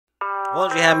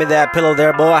Won't you hand me that pillow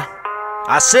there, boy?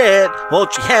 I said,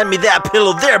 won't you hand me that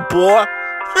pillow there, boy?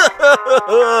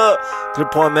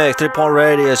 3-point mix, 3-point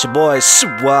radius, your boy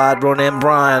Swat, Ronan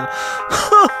Brian.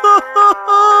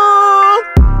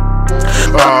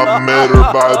 I met her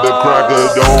by the crack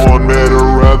of dawn, met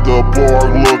her at the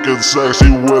park looking sexy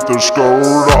with her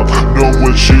skirt off.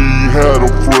 Knowing she had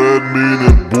a friend,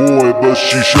 meaning boy, but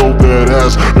she showed that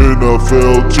ass and I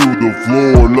fell to the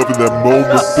floor. Loving that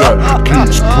moment that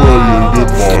keeps playing in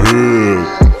my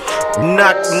head.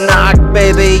 Knock, knock,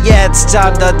 baby, yeah, it's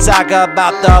time to talk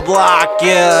about the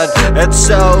blocking. It's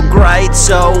so great,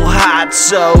 so hot,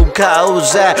 so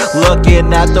cozy.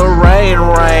 Looking at the rain,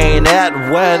 it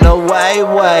went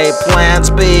away. Plans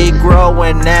be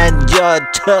growing and you're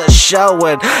just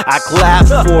showing. I clap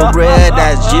for it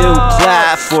as you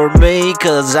clap for me,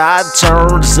 cause I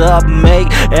turns up,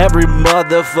 make every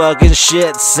motherfucking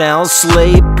shit sound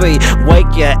sleepy.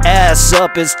 Wake your ass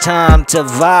up, it's time to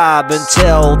vibe and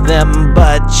tell them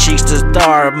butt cheeks to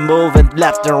start moving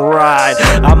left and right.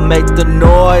 I make the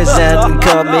noise and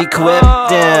come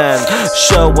equipped in,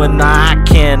 showing I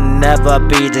can never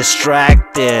be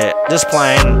distracted. Just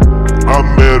plain. I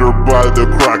met her by the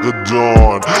crack of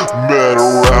dawn, met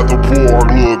her at the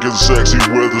park looking sexy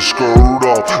with her skirt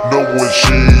off. Knowing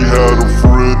she had a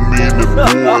friend, meaning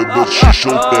boy, but she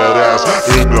showed that ass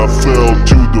and I fell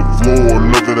to the floor.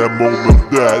 Look at that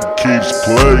moment that keeps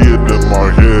playing in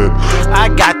my head. I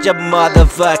got your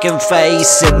motherfucking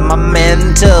face in my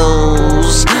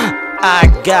Mentos. I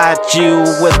got you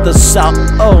with the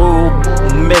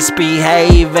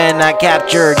misbehaving. I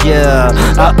captured you.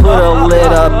 I put a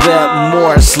little bit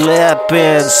more slip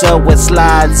in, so it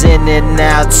slides in and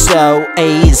out so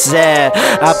easy.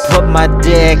 I put my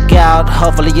dick out,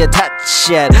 hopefully you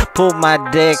touch it. Pull my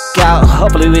dick out,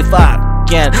 hopefully we fuck.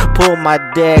 Pull my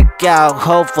dick out,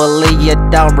 hopefully you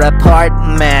don't report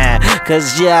me,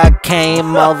 cause you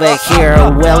came over here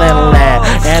willingly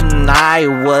and I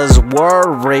was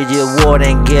worried you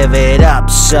wouldn't give it up.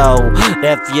 So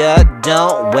if you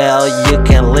don't, well, you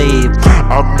can leave.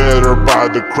 I met her by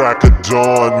the crack of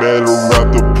dawn, met her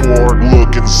at the park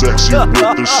looking sexy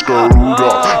with her skirt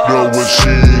off. Knowing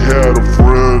she had a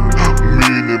friend,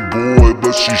 meaning boy,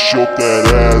 but she showed that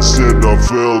ass and I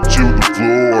fell to the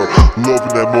floor.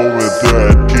 Loving that moment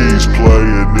that keeps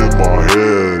playing in my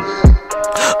head.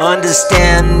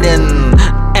 Understanding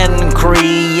and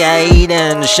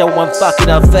creating, showing fucking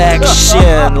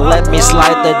affection. Let me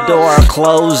slide the door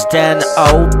closed and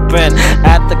open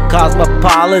at the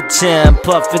Cosmopolitan,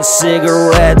 puffing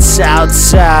cigarettes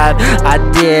outside. I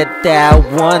did that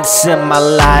once in my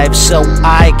life, so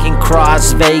I can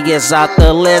cross Vegas out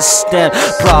the listing.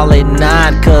 Probably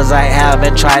not, cause I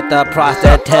haven't tried the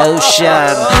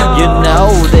prostitution. You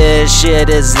know this shit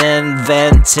is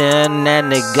inventing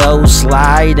and it goes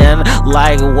sliding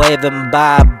like waving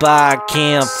bye-bye.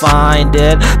 Can't find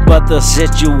it, but the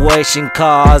situation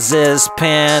causes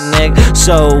panic.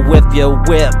 So if you're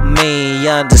with me,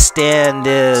 understand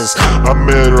this. I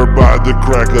met her by the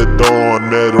crack of dawn,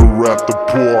 met her at the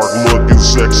park looking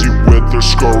sexy with her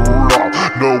skirt off.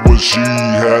 Knowing she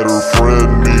had her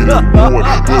friend, meaning boy,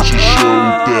 but she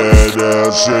showed that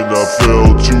ass and I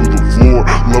fell to the floor.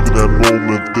 Loving that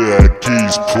moment that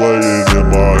keeps playing in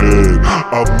my head.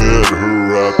 I met her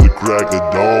at the crack of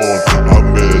dawn, I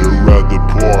met her at the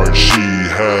park, she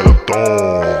had a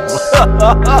thong.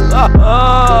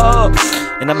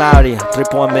 And I'm out here,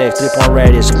 3-point mix, 3-point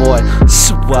radius, boy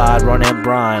Swat, Ronan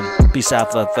Brian. Peace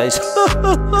out, fuck face.